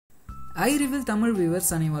iReveal Tamil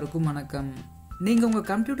viewers அனைவருக்கும் வணக்கம். நீங்க உங்க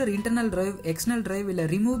computer internal drive, external drive இல்ல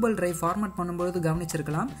ரிமூவபிள் டிரைவ் ஃபார்மட் பண்ணும்போது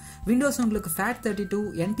கவனிச்சிருக்கலாம். விண்டோஸ் உங்களுக்கு FAT32,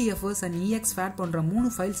 NTFS and ExFAT போன்ற 3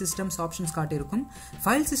 file systems options காட்டியிருக்கும்.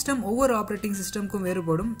 File system ஒவ்வொரு ஆப்பரேட்டிங் சிஸ்டம்க்கும்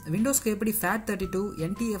வேறுபடும். விண்டோஸ்க்கு எப்படி FAT32,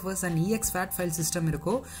 NTFS and ExFAT file system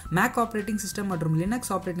இருக்கோ, மேக் ஆப்பரேட்டிங் சிஸ்டம் மற்றும்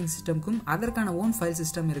லினக்ஸ் ஆப்பரேட்டிங் சிஸ்டம்க்கும் அதற்கான ஓன் ஃபைல்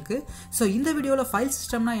சிஸ்டம் இருக்கு. ஸோ இந்த வீடியோவில் ஃபைல்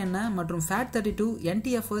சிஸ்டம்னா என்ன மற்றும் FAT32,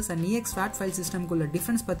 NTFS and ExFAT file சிஸ்டம்குள்ள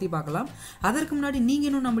difference பத்தி பார்க்கலாம். அதற்கு முன்னாடி நீங்க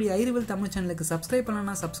இன்னும் நம்முடைய iReveal தமிழ் சேனலுக்கு சப்ஸ்கிரைப்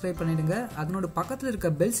பண்ணலனா சப்ஸ்கிரைப் பண்ணிடுங்க. அதனோட பக்கத்துல இருக்க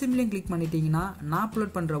பெல் சிம்பிளையும் கிளிக் பண்ணிட்டீங்கன்னா நான்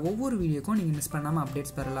அப்லோட் பண்ற ஒவ்வொரு வீடியோக்கும் நீங்க மிஸ் பண்ணாம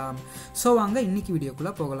அப்டேட்ஸ் பெறலாம். சோ வாங்க இன்னைக்கு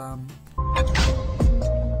வீடியோக்குள்ள போகலாம்.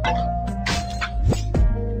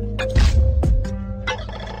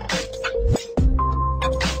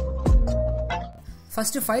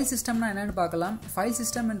 ஃபர்ஸ்ட் ஃபைல் சிஸ்டம்னா என்னன்னு பார்க்கலாம். ஃபைல்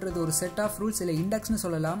சிஸ்டம்ன்றது ஒரு செட் ஆஃப் ரூல்ஸ் இல்லை இண்டெக்ஸ்னு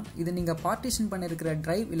சொல்லலாம். இது நீங்க பார்ட்டிஷன் பண்ணிருக்கிற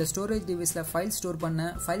டிரைவ் இல்ல ஸ்டோரேஜ் டிவைஸ்ல ஃபைல் ஸ்டோர் பண்ண,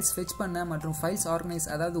 ஃபைல்ஸ் ஃபெச் பண்ண மற்றும் ஃபைல்ஸ் ஆர்கனைஸ்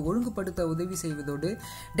அதாவது ஒழுங்குபடுத்த உதவி செய்வதோடு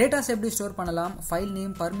டேட்டாஸ் எப்படி ஸ்டோர் பண்ணலாம், ஃபைல்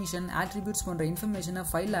நேம், பர்மிஷன், ஆட்ரிபியூட்ஸ் போன்ற இன்ஃபர்மேஷனை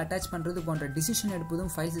ஃபைல்ல அட்டாச் பண்றது போன்ற டிசிஷன்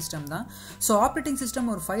எடுப்பதும் ஃபைல் சிஸ்டம் தான். ஸோ ஆப்பரேட்டிங் சிஸ்டம்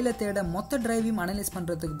ஒரு ஃபைலை தேட மொத்த டிரைவையும் அனலைஸ்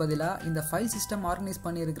பண்றதுக்கு பதிலாக இந்த ஃபைல் சிஸ்டம் ஆர்கனைஸ்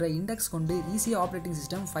பண்ணியிருக்கிற இண்டெக்ஸ் கொண்டு ஈஸியா ஆப்பரேட்டிங்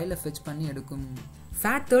சிஸ்டம் ஃபைலை ஃபெச் பண்ணி எடுக்கும்.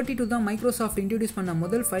 FAT32 தான் மைக்ரோசாஃப்ட் இன்ட்ரோடியூஸ் பண்ண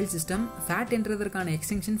முதல் file system. FAT என்றதற்கான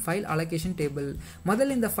extension file allocation table.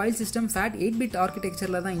 முதல்ல இந்த ஃபைல் சிஸ்டம் FAT 8-bit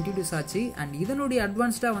ஆர்கிடெக்சர்ல தான் இன்ட்ரோடியூஸ் ஆச்சு. அண்ட் இதனுடைய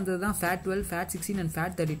அட்வான்ஸ்டா வந்தது தான் FAT12, FAT16 அண்ட்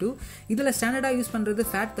FAT32. இதுல ஸ்டாண்டர்டா யூஸ் பண்றது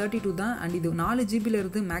FAT32 தான். அண்ட் இது 4 GB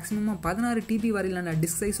இருந்து மேக்ஸிமம் 16 TB வரையிலான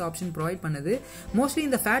டிஸ்க் சைஸ் ஆப்ஷன் ப்ரொவைட் பண்ணுது. மோஸ்ட்லி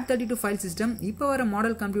இந்த FAT32 ஃபைல் சிஸ்டம் இப்போ வர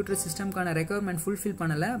மாடல் கம்ப்யூட்டர் சிஸ்டம்கான ரெக்யர்மெண்ட் ஃபுல்ஃபில்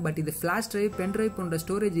பண்ணல. பட் இது ஃபிளாஷ் டிரைவ், பென் டிரைவ் போன்ற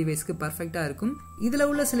ஸ்டோரேஜ் டிவைஸ்க்கு பர்ஃபெக்டா இருக்கும். இதுல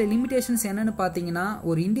உள்ள சில லிமிடேஷன்ஸ் என்னன்னு பாத்தீங்கன்னா,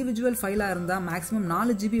 ஒரு இண்டிவிஜுவல் ஃபைலா இருந்தா மேக்ஸிமம்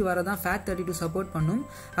 4 GB வரதான் FAT32 சப்போர்ட் பண்ணும்.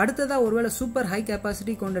 அடுத்ததா ஒருவேளை சூப்பர் ஹை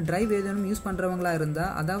கெபாசிட்டி கொண்ட டிரைவ் ஏதேனும் யூஸ் பண்றவங்களா இருந்தா,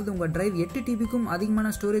 அதாவது உங்க டிரைவ் 8 TBக்கும்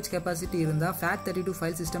அதிகமான ஸ்டோரேஜ் கெபாசிட்டி இருந்தா FAT32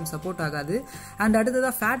 ஃபைல் சிஸ்டம் சப்போர்ட் ஆகாது. அண்ட்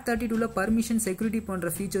அடுத்ததா FAT32ல பர்மிஷன், செக்யூரிட்டி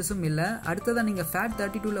போன்ற ஃபீச்சர்ஸும் இல்ல. அடுத்ததா நீங்க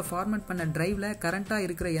FAT32ல ஃபார்மட் பண்ண டிரைவ்ல கரண்டா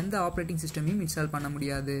இருக்கிற எந்த ஆப்பரேட்டிங் சிஸ்டமையும் இன்ஸ்டால் பண்ண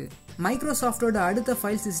முடியாது. மைக்ரோசாஃப்டோட அடுத்த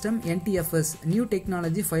file system NTFS, new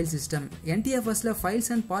technology file system. NTFSல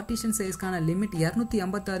files and partition சைஸ்க்கான limit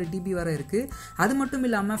 256 TB வரை இருக்கு. அது மட்டும்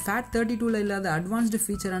இல்லாம FAT32ல இல்லாத advanced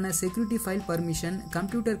ஃபீச்சரான security file permission,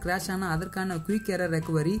 computer crash ஆன அதற்கான quick error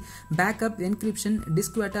recovery, backup, encryption,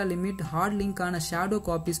 disk data limit, heart லிங்கான shadow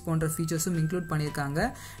copies போன்ற ஃபீச்சர்ஸும் இன்க்ளூட் பண்ணியிருக்காங்க.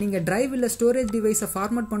 நீங்க டிரைவ் இல்ல ஸ்டோரேஜ் டிவைஸை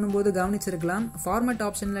ஃபார்மட் பண்ணும்போது கவனிச்சிருக்கலாம், ஃபார்மட்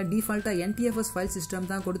ஆப்ஷன்ல டிஃபால்ட்டா NTFS ஃபைல் சிஸ்டம்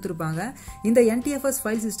தான் கொடுத்திருப்பாங்க. இந்த NTFS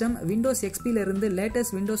ஃபைல் சிஸ்டம் விண்டோஸ் XPல இருந்து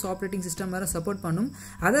லேட்டஸ்ட் விண்டோஸ் ஆப்பரேட்டிங் சிஸ்டம் வரை சப்போர்ட் பண்ணும்.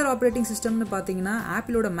 அதர் ஆப்பரேட்டிங் சிஸ்டம்னு பாத்தீங்கன்னா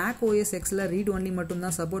ஆப்பிளோட மேக் OS Xல ரீட் ஒன்லி மட்டும்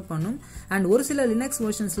தான் சப்போர்ட் பண்ணும். அண்ட் ஒரு சில லினக்ஸ்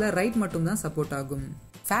வெர்ஷன்ஸ்ல ரைட் மட்டும் தான் சப்போர்ட் ஆகும்.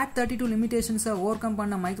 FAT32 லிமிடேஷன்ஸை ஓவர் கம்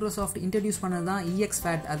பண்ண மைக்ரோசாஃப்ட் இன்ட்ரோடியூஸ் பண்ணதான்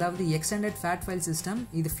ExFAT, அதாவது எக்ஸ்டெண்டட் FAT ஃபைல் சிஸ்டம்.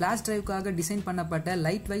 இது ஃபிளாஷ் டிரைவுக்காக டிசைன் பண்ணப்பட்ட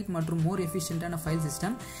லைட் வெயிட் மற்றும் மோர் எஃபிஷியன்டான ஃபைல்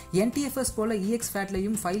சிஸ்டம். NTFS போல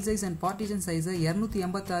ExFATலையும் ஃபைல் சைஸ் அண்ட் பார்ட்டிஷன் சைஸை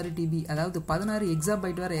 256 TB அதாவது 16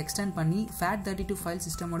 எக்ஸாபைட் வரை எக்ஸ்டெண்ட் பண்ணி FAT32 ஃபைல்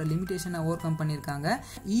சிஸ்டமோட லிமிடேஷனை ஓவர் கம் பண்ணியிருக்காங்க.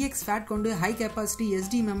 ExFAT கொண்டு ஹை கெபாசிட்டி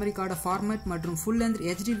SD மெமரி கார்டை ஃபார்மேட் மற்றும் ஃபுல் லென்த்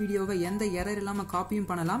HD வீடியோவை எந்த எரர் இல்லாம காப்பியும்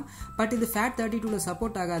பண்ணலாம். பட் இது FAT32ல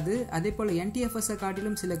சப்போர்ட் ஆகாது. அதே போல NTFS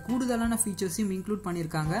காட்டிலும் சில கூடுதலான ஃபீச்சர்ஸையும் இன்க்ளூட்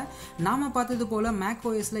பண்ணியிருக்காங்க. நாம பார்த்தது போல மேக்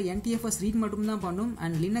OSல NTFS ரீட் மட்டும் தான் பண்ணும்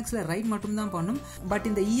அண்ட் லினக்ஸ்ல ரைட் மட்டும் தான் பண்ணும். பட்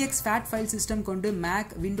இந்த ExFAT ஃபைல் சிஸ்டம் கொண்டு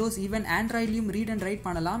make, Windows, even ஆண்ட்ராய்ட்லயும் read and right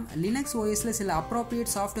பண்ணலாம். லினக்ஸ் OSல சில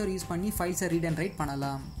அப்ரோப்ரியேட் சாஃப்ட்வேர் யூஸ் பண்ணி ஃபைல்ஸை ரீட் அண்ட் ரைட்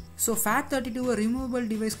பண்ணலாம். ஸோ FAT32 ரிமூவபிள்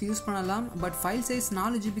டிவைஸ்க்கு யூஸ் பண்ணலாம். பட் ஃபைல் சைஸ்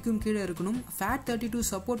 4 GBக்கும் கீழே இருக்கணும். FAT32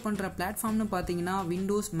 சப்போர்ட் பண்ற பிளாட்ஃபார்ம்னு பார்த்தீங்கன்னா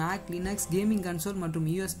Windows, make, Linux, gaming console மற்றும்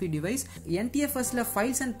USB device. NTFSல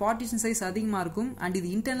files and partition size அதிகமாக இருக்கும் அண்ட்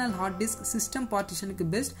இது internal hard disk, system பார்ட்டிஷனுக்கு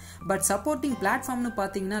best. But supporting பிளாட்ஃபார்ம்னு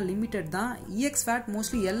பார்த்தீங்கன்னா லிமிடெட் தான். ExFAT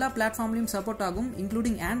மோஸ்ட்லி எல்லா பிளாட்ஃபார்ம்லையும் சப்போர்ட் ஆகும்,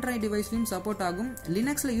 இன்க்ளூடிங் ஆண்ட்ராய்ட் டிவைஸ்லையும் சப்போர்ட் ஆகும்.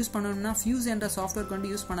 லினக்ஸ்ல யூஸ் பண்ணணும்னா ஃபியூஸ் என்ற சாஃப்ட்வேர்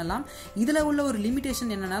கொண்டு யூஸ் பண்ணலாம். இதுல உள்ள ஒரு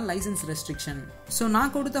லிமிடேஷன் என்னன்னா லைசன்ஸ் ரெஸ்ட்ரிக்ஷன். ஸோ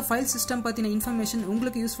நான் கொடுத்த ஃபைல் சிஸ்டம் பத்தின இன்ஃபர்மேஷன்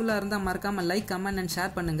உங்களுக்கு யூஸ்ஃபுல்லா இருந்தா மறக்காம லைக், கமெண்ட் அண்ட்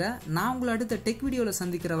ஷேர் பண்ணுங்க. நான் உங்களை அடுத்த டெக் வீடியோல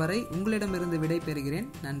சந்திக்கிற வரை உங்களிடமிருந்து விடை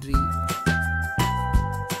பெறுகிறேன். நன்றி.